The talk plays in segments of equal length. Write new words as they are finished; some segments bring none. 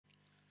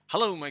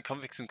Hello, my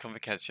convicts and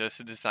convicts. Yes,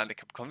 it is Andy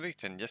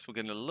Convict, and yes, we're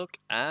going to look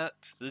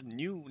at the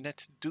new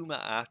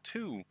Netduma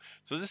R2.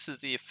 So this is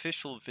the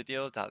official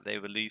video that they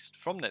released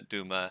from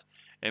Netduma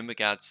in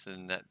regards to the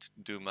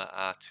Netduma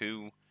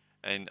R2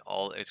 in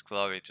all its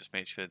glory. Just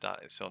make sure that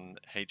it's on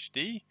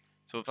HD.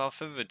 So without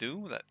further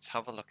ado, let's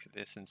have a look at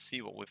this and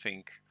see what we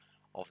think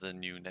of the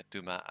new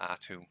Netduma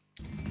R2.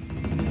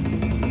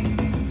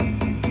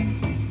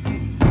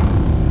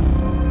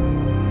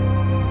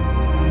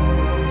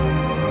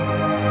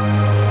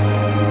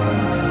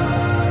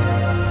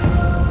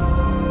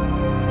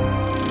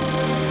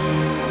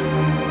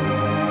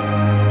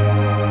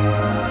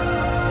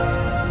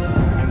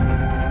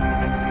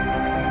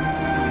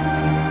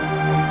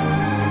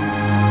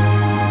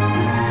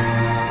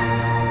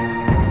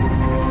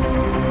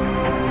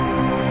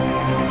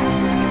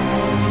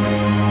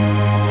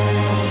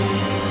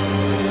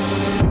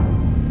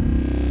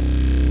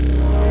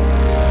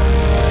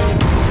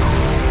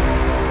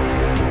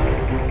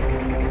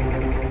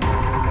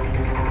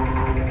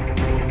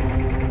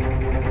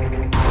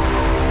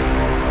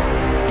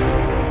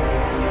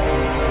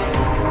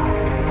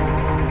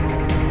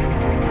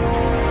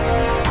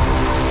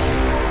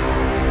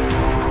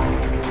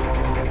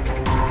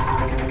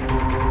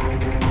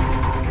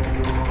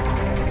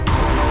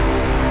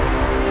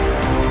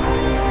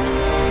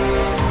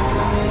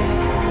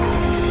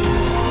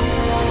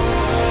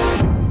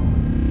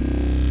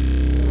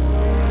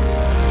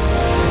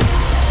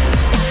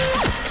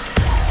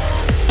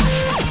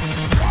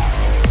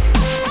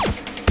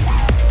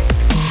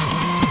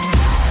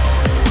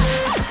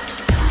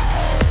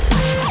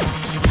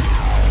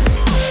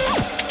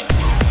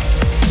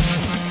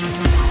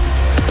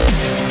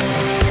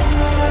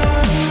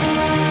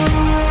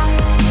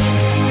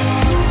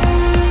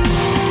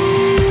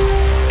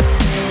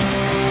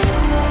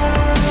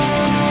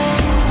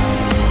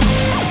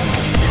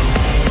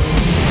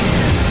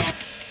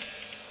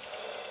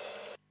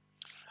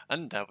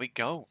 And there we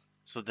go.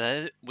 So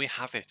there we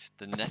have it,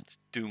 the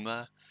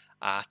Netduma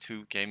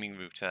R2 gaming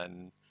router,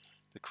 and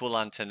the cool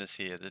antennas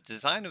here. The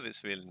design of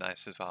it's really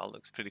nice as well. It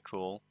looks pretty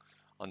cool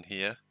on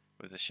here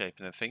with the shape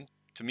and everything.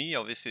 To me,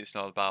 obviously, it's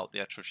not about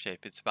the actual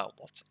shape. It's about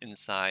what's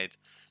inside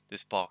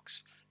this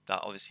box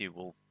that obviously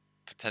will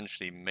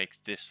potentially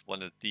make this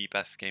one of the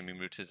best gaming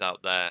routers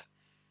out there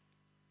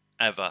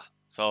ever.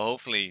 So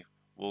hopefully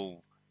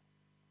we'll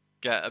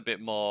get a bit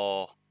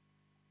more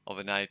of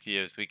an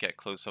idea as we get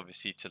close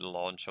obviously to the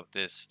launch of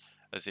this,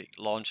 as it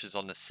launches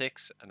on the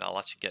 6th, and I'll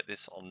actually get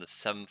this on the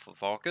 7th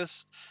of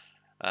August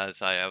as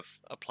I have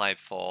applied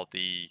for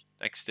the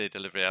next day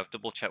delivery. I've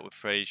double checked with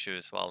Fraser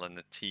as well and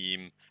the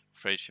team,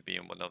 Fraser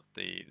being one of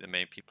the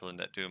main people in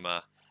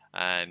Netduma,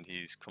 and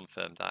he's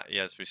confirmed that he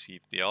has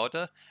received the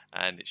order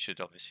and it should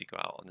obviously go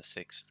out on the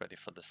 6th, ready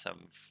for the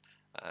 7th.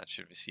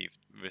 Should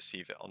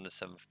receive it on the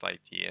 7th by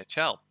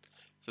DHL.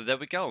 So there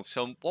we go.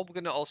 So what we're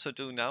going to also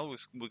do now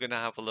is we're going to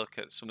have a look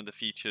at some of the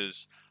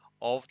features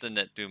of the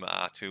Netduma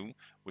R2,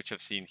 which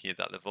I've seen here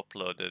that they've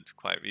uploaded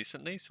quite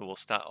recently. So we'll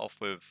start off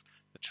with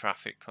the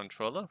traffic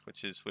controller,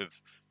 which is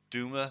with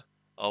Duma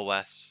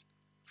OS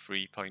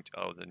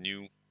 3.0, the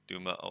new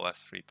Duma OS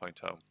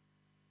 3.0.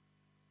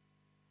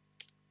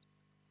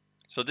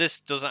 So this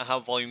doesn't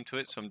have volume to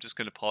it, so I'm just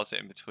going to pause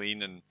it in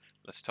between and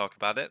let's talk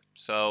about it.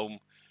 So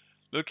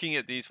looking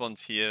at these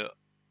ones here,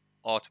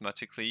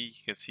 automatically you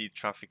can see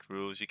traffic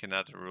rules. You can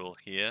add a rule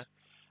here,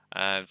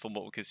 and from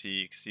what we can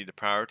see, you can see the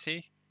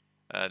priority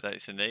that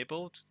is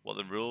enabled, what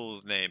the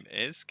rule name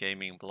is,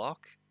 gaming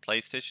block,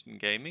 PlayStation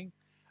gaming,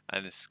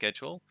 and the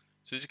schedule.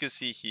 So as you can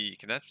see here, you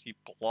can actually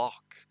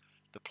block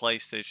the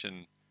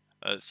PlayStation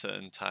at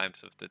certain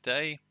times of the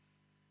day,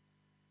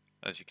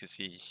 as you can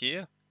see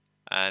here.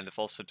 And I've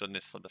also done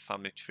this for the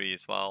family tree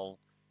as well,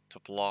 to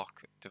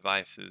block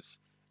devices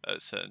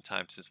at certain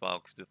times as well,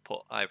 because they've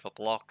put either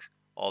block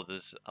or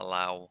there's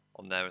allow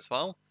on there as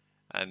well,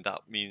 and that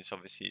means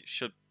obviously it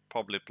should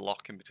probably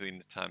block in between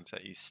the times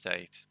that you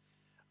state,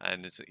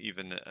 and there's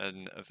even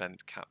an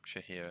event capture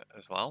here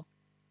as well.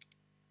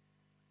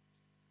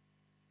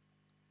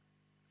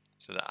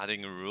 So they're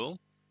adding a rule.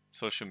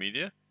 Social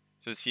media,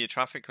 so see, a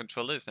traffic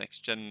controller is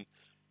next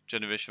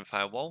generation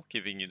firewall,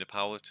 giving you the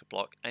power to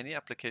block any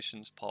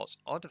applications, ports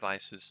or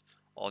devices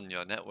on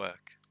your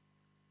network.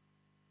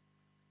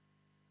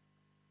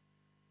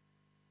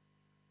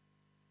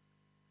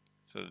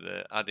 So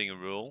they're adding a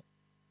rule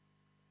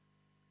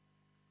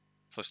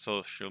for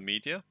social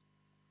media.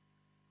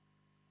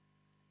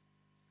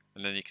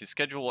 And then you can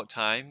schedule what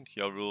time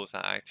your rules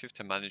are active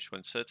to manage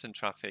when certain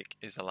traffic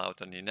is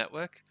allowed on your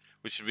network,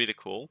 which is really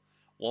cool.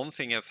 One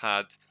thing I've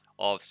had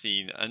or I've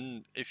seen,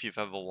 and if you've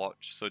ever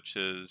watched such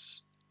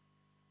as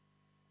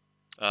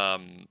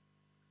Battle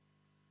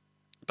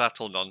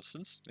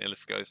Nonsense, nearly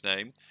forgot his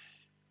name,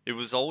 it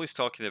was always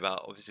talking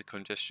about obviously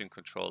congestion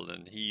control,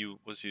 and he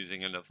was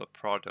using another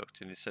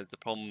product, and he said the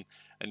problem,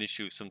 an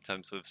issue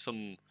sometimes with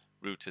some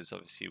routers,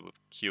 obviously with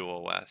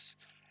QoS,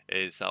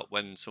 is that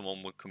when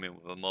someone would come in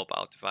with a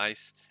mobile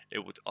device,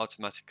 it would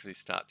automatically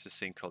start to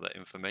sync all that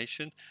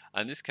information,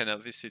 and this can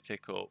obviously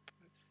take up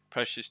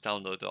precious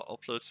download or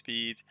upload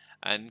speed,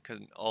 and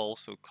can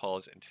also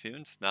cause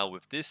interference. Now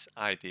with this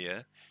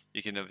idea,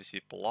 you can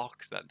obviously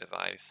block that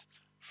device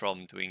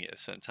from doing it at a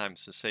certain time.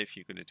 So say if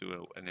you're going to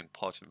do an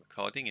important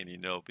recording and you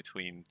know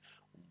between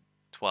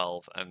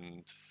 12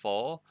 and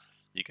 4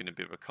 you're going to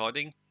be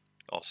recording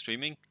or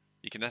streaming,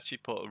 you can actually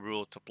put a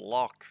rule to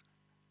block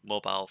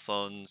mobile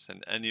phones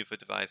and any other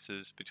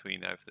devices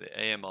between either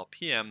the AM or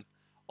PM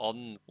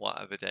on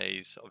whatever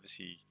days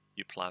obviously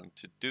you plan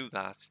to do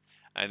that,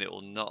 and it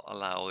will not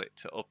allow it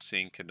to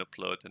upsync and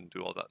upload and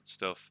do all that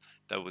stuff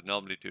that it would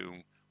normally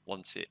do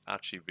once it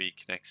actually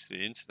reconnects to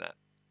the internet.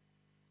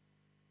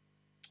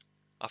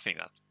 I think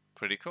that's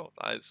pretty cool.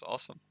 That is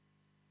awesome.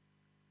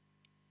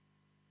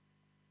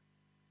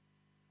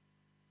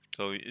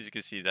 So as you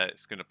can see that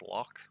it's going to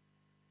block.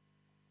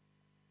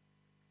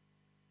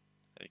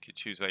 You can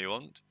choose where you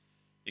want.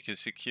 You can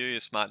secure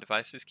your smart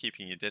devices,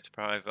 keeping your data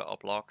private, or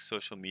block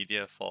social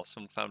media for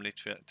some family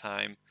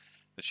time.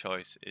 The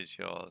choice is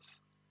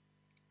yours.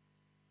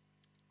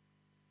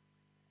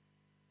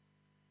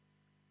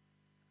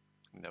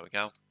 And there we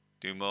go.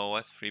 Netduma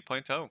OS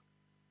 3.0.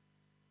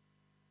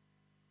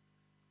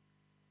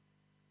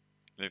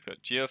 We've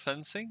got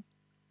geofencing.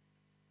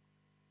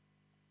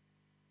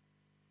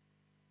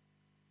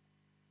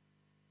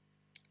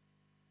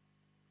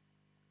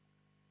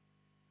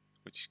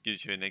 Which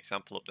gives you an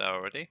example up there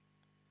already.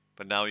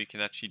 But now you can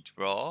actually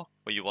draw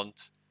where you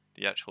want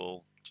the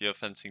actual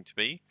geofencing to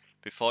be.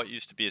 Before it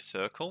used to be a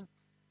circle,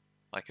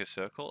 like a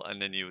circle, and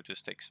then you would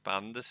just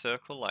expand the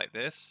circle like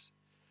this.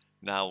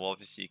 Now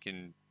obviously you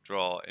can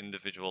draw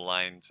individual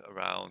lines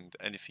around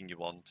anything you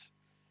want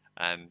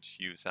and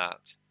use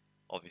that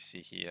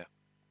obviously here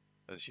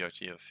as your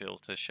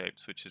geofilter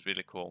shapes, which is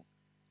really cool.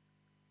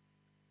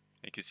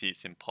 You can see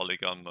it's in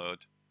polygon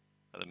mode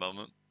at the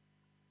moment.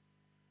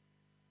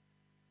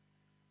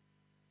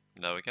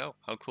 And there we go.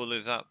 How cool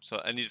is that? So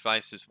any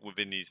devices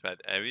within these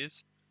red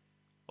areas,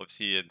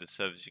 obviously the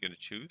servers you're going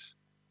to choose,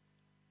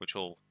 which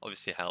will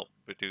obviously help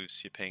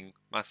reduce your ping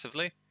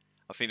massively.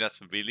 I think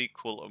that's a really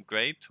cool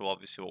upgrade to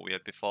obviously what we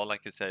had before.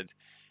 Like I said,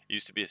 it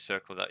used to be a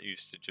circle that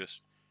used to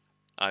just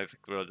either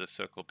grow the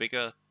circle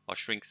bigger or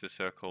shrink the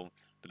circle.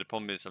 But the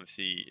problem is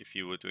obviously if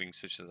you were doing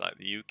such as like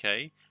the UK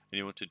and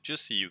you wanted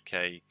just the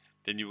UK,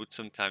 then you would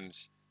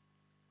sometimes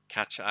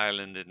catch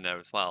Ireland in there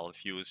as well.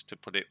 If you was to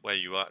put it where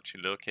you are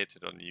actually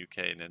located on the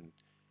UK and then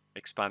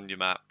expand your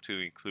map to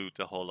include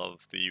the whole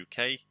of the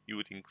UK, you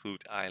would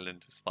include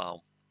Ireland as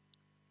well.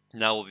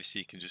 Now obviously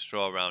you can just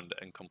draw around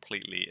and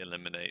completely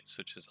eliminate,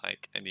 such as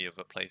like any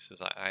other places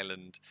like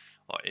Ireland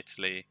or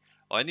Italy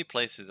or any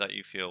places that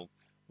you feel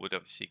would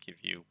obviously give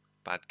you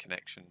bad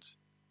connections.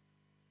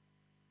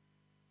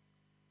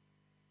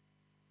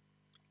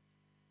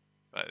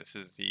 Right, this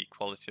is the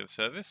quality of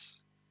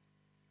service.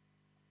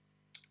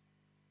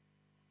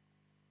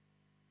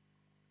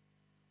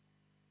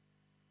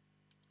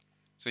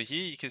 So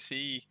here you can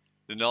see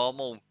the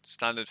normal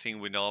standard thing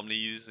we normally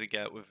usually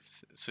get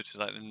with such as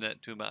like the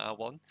Netduma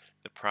R1,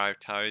 the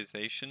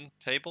prioritization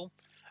table.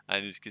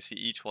 And as you can see,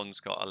 each one's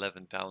got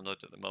 11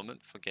 download at the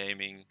moment for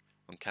gaming,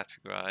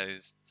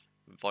 uncategorized,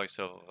 voice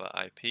over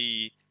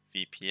IP,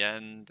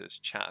 VPN, there's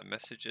chat and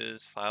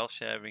messages, file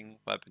sharing,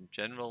 web in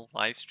general,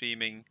 live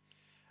streaming,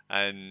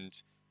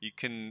 and you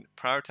can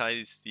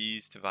prioritize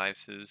these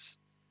devices.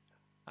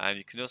 And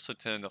you can also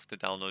turn off the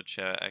download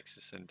share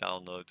access and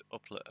download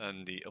upload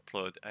and the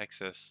upload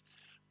access.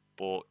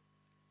 But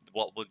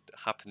what would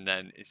happen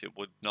then is it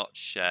would not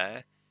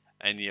share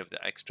any of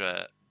the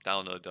extra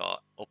download or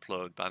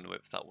upload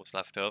bandwidth that was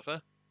left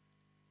over.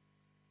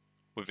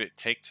 With it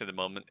ticked to the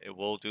moment, it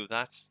will do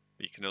that.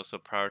 But you can also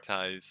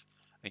prioritize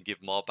and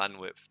give more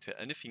bandwidth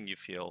to anything you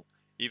feel,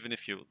 even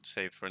if you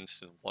say, for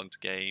instance, want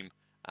game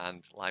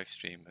and live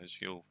stream, as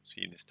you'll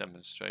see in this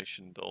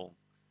demonstration, they'll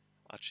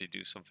actually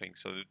do something.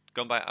 So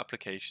going by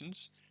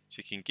applications, so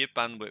you can give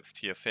bandwidth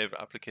to your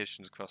favorite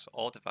applications across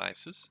all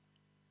devices.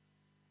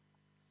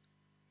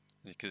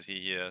 You can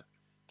see here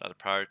that are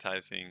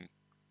prioritizing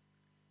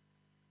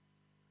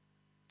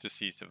just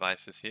these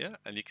devices here,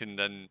 and you can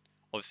then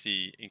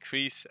obviously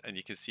increase, and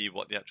you can see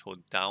what the actual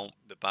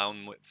the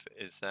bandwidth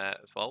is there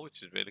as well,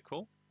 which is really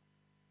cool.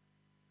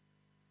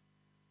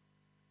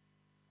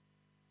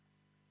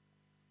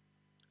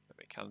 Let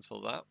me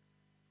cancel that.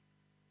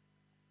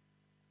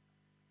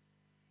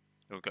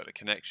 We've got the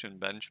connection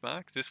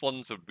benchmark. This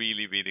one's a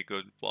really, really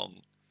good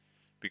one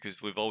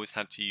because we've always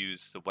had to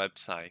use the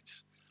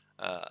website,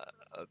 a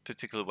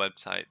particular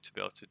website, to be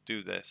able to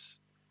do this,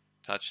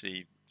 to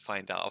actually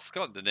find out. I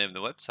forgot the name of the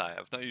website.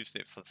 I've not used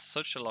it for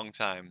such a long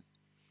time,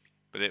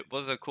 but it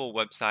was a cool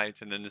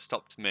website, and then they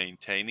stopped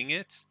maintaining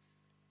it,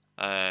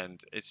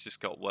 and it's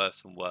just got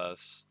worse and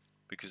worse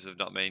because they've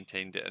not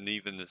maintained it. And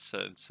even there's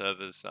certain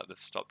servers that they've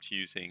stopped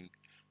using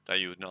that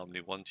you would normally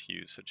want to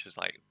use, such as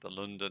like the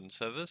London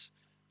servers.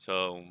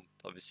 So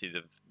obviously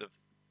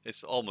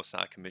it's almost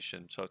out of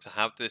commission. So to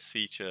have this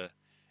feature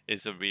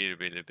is a really,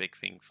 really big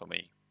thing for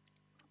me.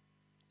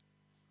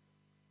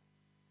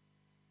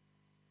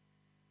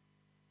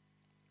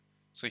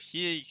 So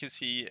here you can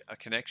see a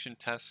connection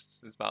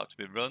test is about to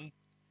be run.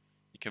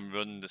 can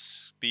run the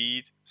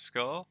speed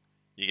score,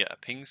 you get a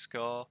ping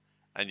score,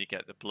 and you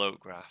get the bloat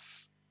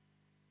graph.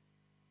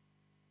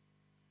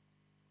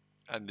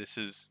 And this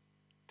is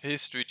the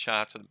history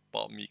chart at the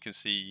bottom. You can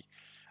see,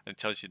 and it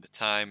tells you the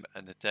time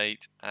and the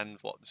date and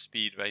what the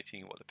speed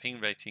rating, what the ping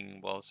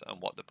rating was,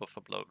 and what the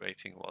buffer bloat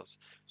rating was.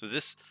 So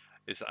this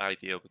is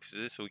ideal because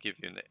this will give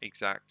you an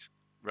exact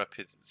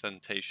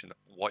representation of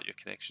what your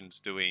connection's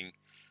doing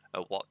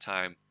at what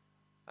time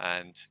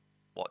and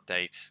what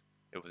date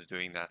it was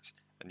doing that.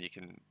 And you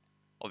can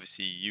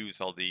obviously use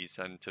all these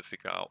and to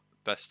figure out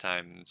best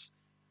times,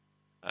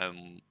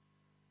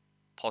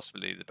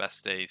 possibly the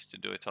best days to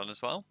do it on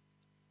as well,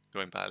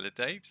 going by the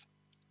date.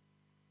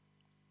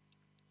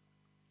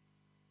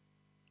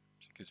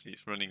 So you can see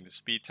it's running the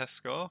speed test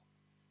score.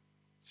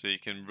 So you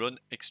can run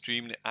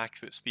extremely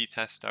accurate speed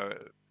tests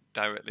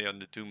directly on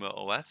the Duma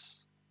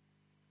OS.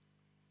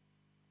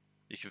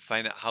 You can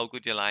find out how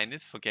good your line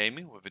is for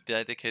gaming with a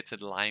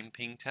dedicated line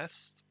ping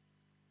test.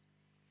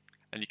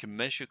 And you can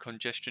measure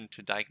congestion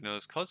to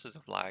diagnose causes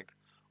of lag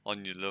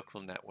on your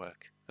local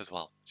network as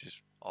well, which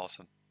is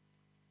awesome.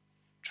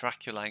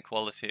 Track your line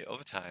quality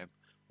over time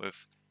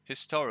with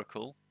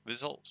historical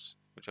results,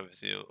 which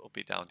obviously will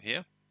be down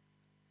here.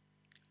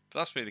 But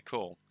that's really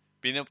cool.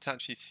 Being able to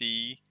actually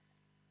see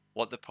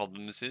what the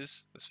problems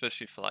is,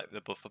 especially for like the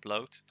buffer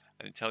bloat,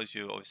 and it tells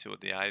you obviously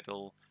what the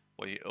idle,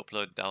 what your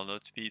upload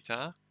download speeds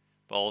are,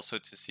 but also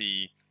to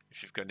see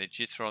if you've got any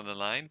jitter on the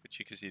line, which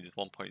you can see there's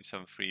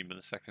 1.73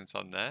 milliseconds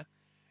on there.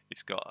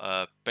 It's got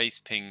a base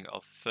ping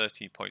of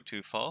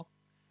 13.24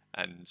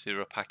 and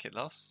 0 packet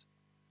loss.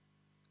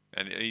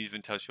 And it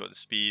even tells you what the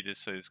speed is,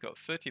 so it's got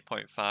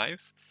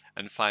 30.5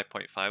 and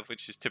 5.5,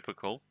 which is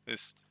typical.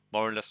 It's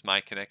more or less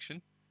my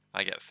connection.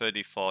 I get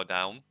 34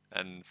 down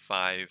and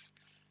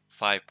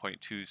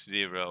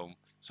 5.20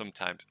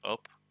 sometimes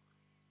up,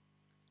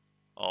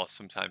 or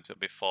sometimes it'll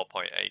be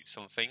 4.8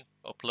 something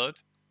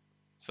upload.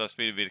 So that's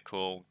really, really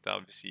cool. That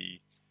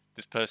obviously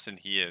this person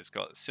here has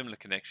got a similar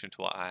connection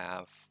to what I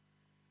have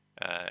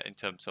in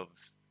terms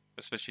of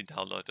especially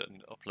download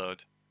and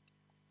upload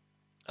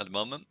at the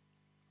moment.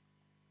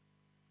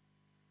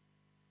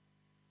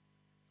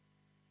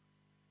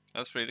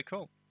 That's really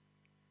cool.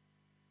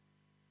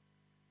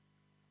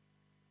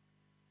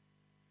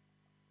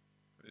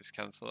 Just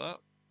cancel that.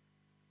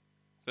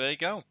 So there you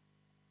go.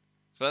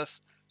 So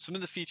that's some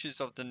of the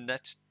features of the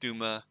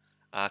Netduma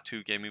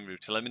R2 gaming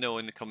router. Let me know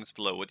in the comments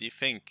below. What do you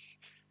think?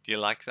 Do you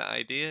like that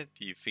idea?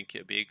 Do you think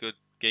it'd be a good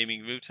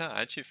gaming router?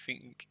 I actually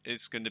think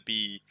it's going to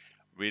be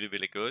really,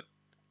 really good.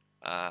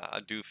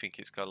 I do think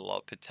it's got a lot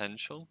of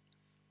potential.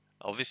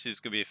 Obviously, there's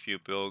going to be a few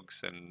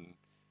bugs and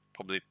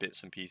probably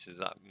bits and pieces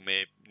that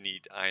may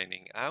need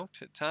ironing out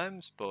at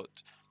times,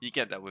 but you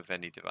get that with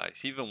any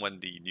device. Even when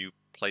the new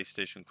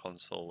PlayStation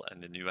console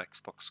and the new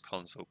Xbox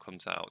console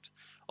comes out,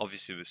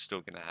 obviously we're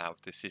still going to have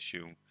this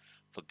issue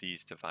for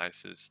these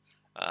devices.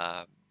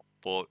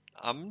 But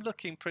I'm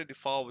looking pretty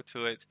forward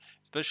to it,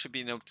 especially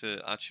being able to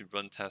actually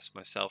run tests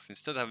myself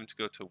instead of having to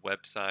go to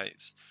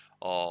websites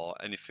or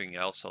anything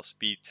else, or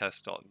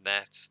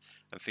speedtest.net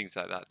and things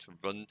like that to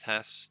run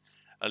tests.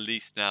 At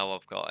least now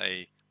I've got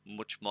a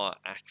much more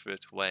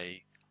accurate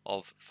way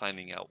of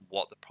finding out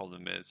what the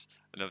problem is,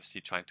 and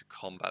obviously trying to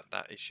combat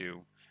that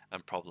issue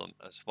and problem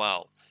as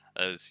well.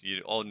 As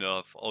you all know,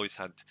 I've always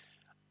had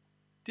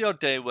the odd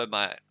day where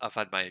I've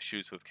had my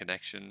issues with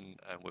connection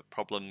and with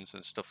problems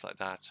and stuff like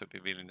that, so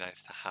it'd be really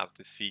nice to have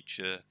this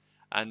feature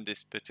and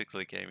this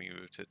particular gaming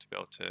router to be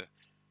able to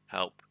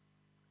help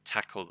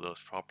tackle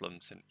those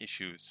problems and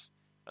issues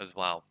as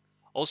well.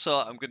 Also,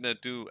 I'm going to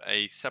do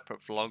a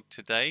separate vlog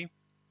today.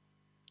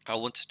 I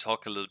want to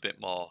talk a little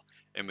bit more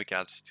in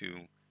regards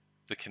to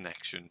the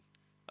connection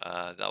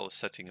that I was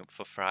setting up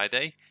for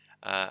Friday,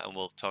 and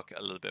we'll talk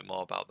a little bit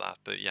more about that.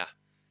 But yeah,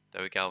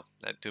 there we go.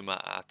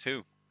 Netduma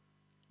R2.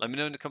 Let me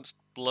know in the comments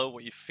below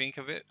what you think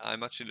of it.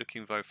 I'm actually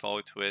looking very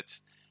forward to it.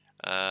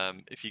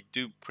 If you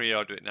do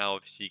pre-order it now,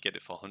 obviously you get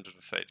it for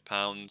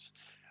 £130,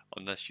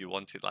 unless you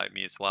want it like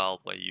me as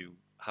well, where you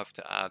have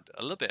to add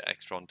a little bit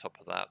extra on top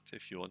of that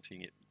if you're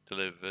wanting it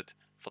delivered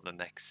for the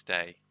next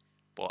day.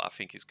 But I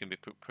think it's going to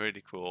be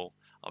pretty cool.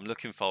 I'm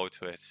looking forward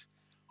to it.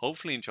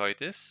 Hopefully you enjoyed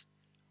this.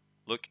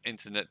 Look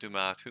into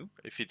Netduma R2.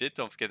 If you did,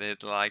 don't forget to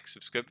hit like,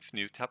 subscribe if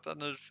you're new, tap that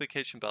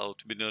notification bell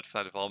to be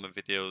notified of all my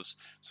videos,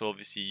 so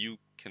obviously you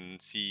can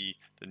see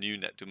the new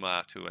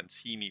Netduma R2 and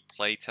see me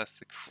play test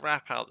the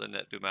crap out of the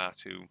Netduma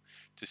R2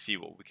 to see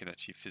what we can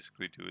actually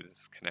physically do with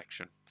this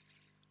connection.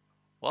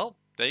 Well,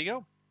 there you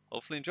go.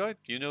 Hopefully enjoyed.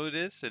 You know it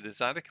is. It is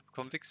Kappa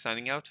Convict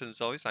signing out, and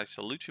as always, I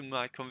salute you,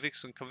 my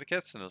convicts and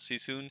convicts, and I'll see you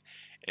soon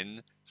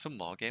in some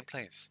more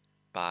gameplays.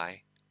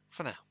 Bye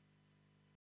for now.